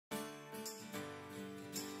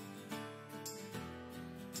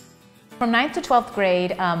From 9th to 12th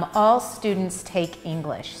grade, all students take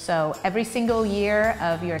English. So every single year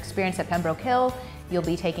of your experience at Pembroke Hill, you'll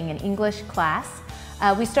be taking an English class.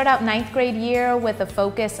 We start out 9th grade year with a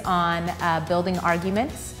focus on building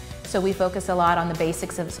arguments. So we focus a lot on the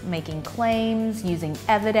basics of making claims, using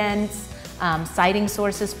evidence, citing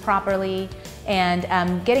sources properly,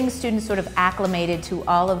 and getting students sort of acclimated to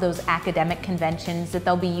all of those academic conventions that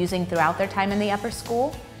they'll be using throughout their time in the upper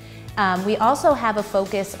school. We also have a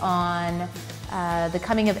focus on the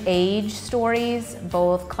coming of age stories,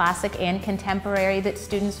 both classic and contemporary, that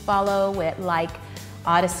students follow, like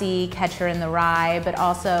Odyssey, Catcher in the Rye, but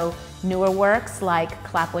also newer works like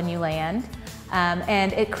Clap When You Land.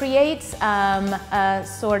 And it creates a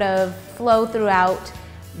sort of flow throughout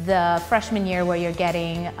the freshman year where you're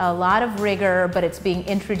getting a lot of rigor, but it's being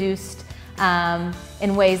introduced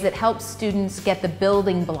in ways that help students get the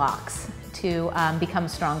building blocks to become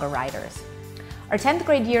stronger writers. Our 10th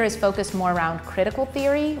grade year is focused more around critical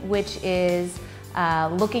theory, which is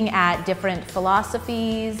looking at different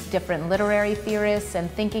philosophies, different literary theorists, and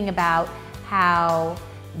thinking about how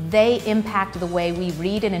they impact the way we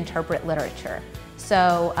read and interpret literature.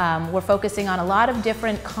 So we're focusing on a lot of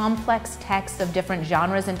different complex texts of different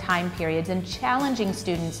genres and time periods and challenging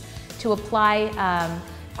students to apply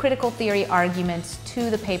critical theory arguments to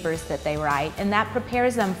the papers that they write, and that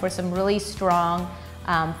prepares them for some really strong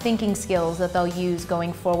thinking skills that they'll use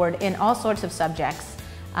going forward in all sorts of subjects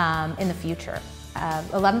in the future.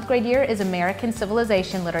 11th grade year is American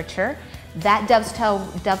civilization literature. That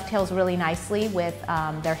dovetails really nicely with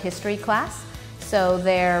their history class. So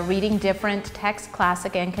they're reading different texts,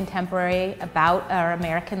 classic and contemporary, about our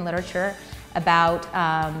American literature, about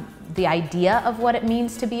the idea of what it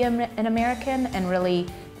means to be an American, and really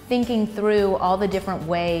thinking through all the different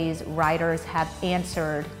ways writers have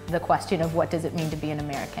answered the question of what does it mean to be an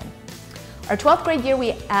American. Our 12th grade year, we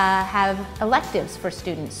have electives for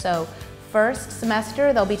students. So first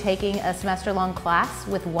semester, they'll be taking a semester-long class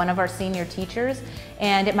with one of our senior teachers,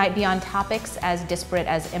 and it might be on topics as disparate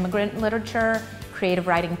as immigrant literature, creative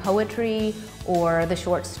writing poetry, or the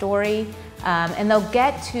short story. And they'll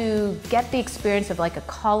get the experience of like a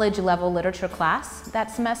college-level literature class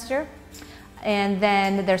that semester. And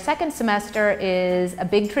then their second semester is a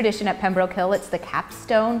big tradition at Pembroke Hill. It's the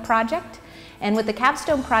capstone project. And with the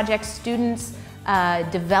capstone project, students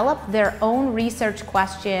develop their own research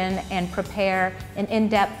question and prepare an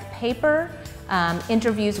in-depth paper,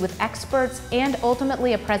 interviews with experts, and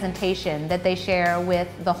ultimately a presentation that they share with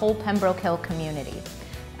the whole Pembroke Hill community.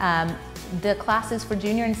 The classes for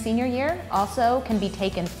junior and senior year also can be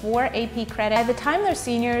taken for AP credit. By the time they're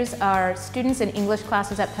seniors, our students in English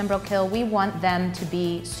classes at Pembroke Hill, we want them to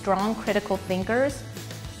be strong critical thinkers,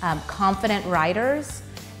 confident writers,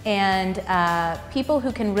 and people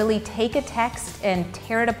who can really take a text and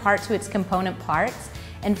tear it apart to its component parts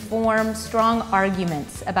and form strong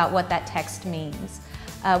arguments about what that text means.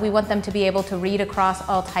 We want them to be able to read across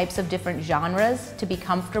all types of different genres, to be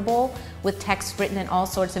comfortable with texts written in all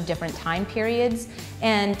sorts of different time periods,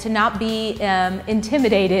 and to not be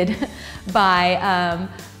intimidated by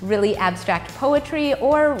really abstract poetry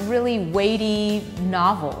or really weighty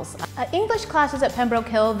novels. English classes at Pembroke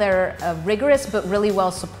Hill, they're rigorous but really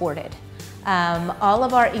well supported. All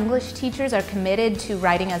of our English teachers are committed to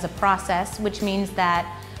writing as a process, which means that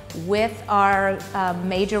with our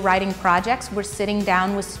major writing projects, we're sitting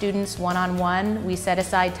down with students one-on-one. We set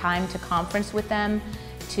aside time to conference with them,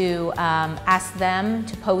 to ask them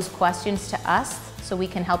to pose questions to us so we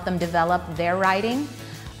can help them develop their writing.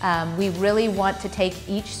 We really want to take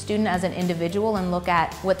each student as an individual and look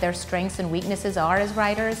at what their strengths and weaknesses are as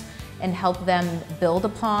writers and help them build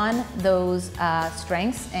upon those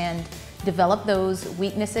strengths and develop those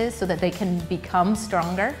weaknesses so that they can become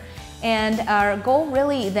stronger. And our goal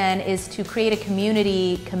really then is to create a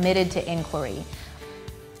community committed to inquiry.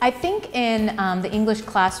 I think in the English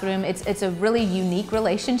classroom, it's a really unique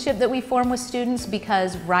relationship that we form with students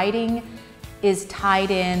because writing is tied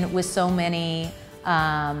in with so many,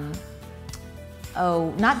 not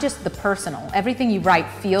just the personal. Everything you write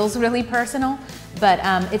feels really personal, but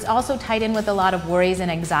it's also tied in with a lot of worries and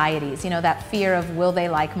anxieties, that fear of will they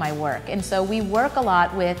like my work. And so we work a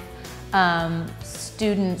lot with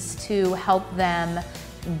students to help them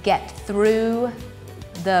get through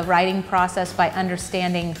the writing process by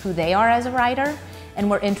understanding who they are as a writer, and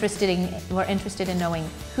we're interested in knowing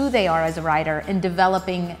who they are as a writer and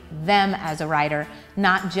developing them as a writer,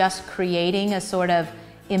 not just creating a sort of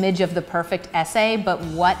image of the perfect essay, but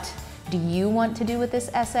what do you want to do with this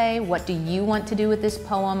essay? What do you want to do with this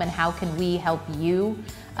poem? And how can we help you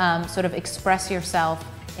sort of express yourself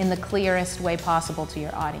in the clearest way possible to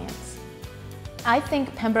your audience? I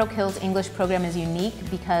think Pembroke Hill's English program is unique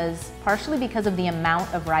partially because of the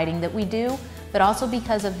amount of writing that we do, but also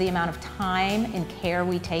because of the amount of time and care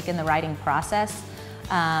we take in the writing process.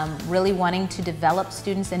 Really wanting to develop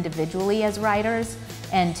students individually as writers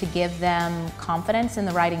and to give them confidence in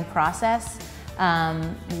the writing process.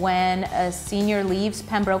 When a senior leaves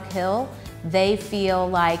Pembroke Hill, they feel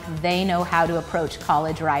like they know how to approach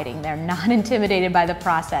college writing. They're not intimidated by the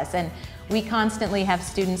process. And we constantly have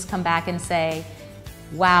students come back and say,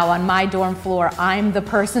 wow, on my dorm floor, I'm the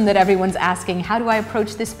person that everyone's asking, how do I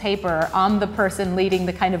approach this paper? I'm the person leading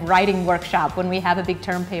the kind of writing workshop when we have a big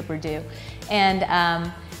term paper due.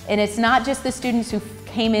 And it's not just the students who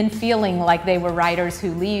came in feeling like they were writers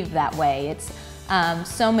who leave that way. It's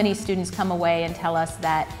so many students come away and tell us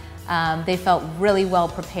that they felt really well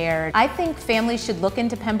prepared. I think families should look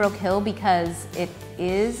into Pembroke Hill because it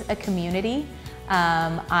is a community.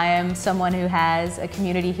 I am someone who has a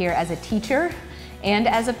community here as a teacher and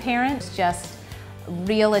as a parent. Just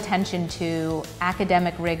real attention to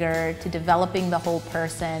academic rigor, to developing the whole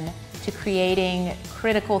person, to creating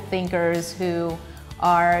critical thinkers who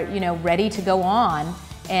are, ready to go on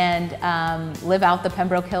and live out the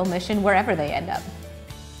Pembroke Hill mission wherever they end up.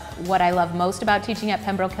 What I love most about teaching at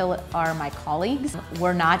Pembroke Hill are my colleagues.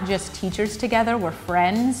 We're not just teachers together, we're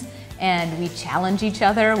friends, and we challenge each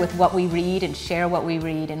other with what we read and share what we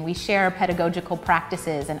read, and we share pedagogical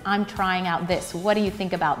practices, and I'm trying out this, what do you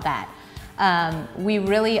think about that? We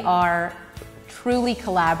really are truly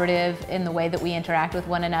collaborative in the way that we interact with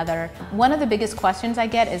one another. One of the biggest questions I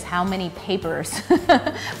get is how many papers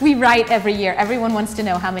we write every year. Everyone wants to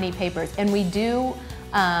know how many papers, and we do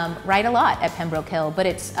write a lot at Pembroke Hill, but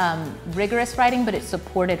it's rigorous writing, but it's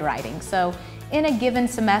supported writing. So in a given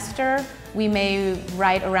semester, we may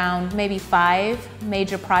write around maybe 5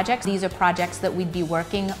 major projects. These are projects that we'd be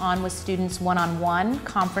working on with students one-on-one,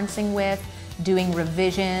 conferencing with, doing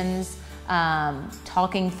revisions,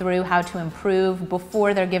 talking through how to improve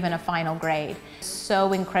before they're given a final grade.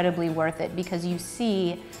 So incredibly worth it because you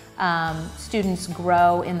see students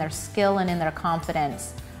grow in their skill and in their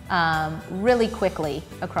confidence really quickly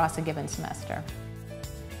across a given semester.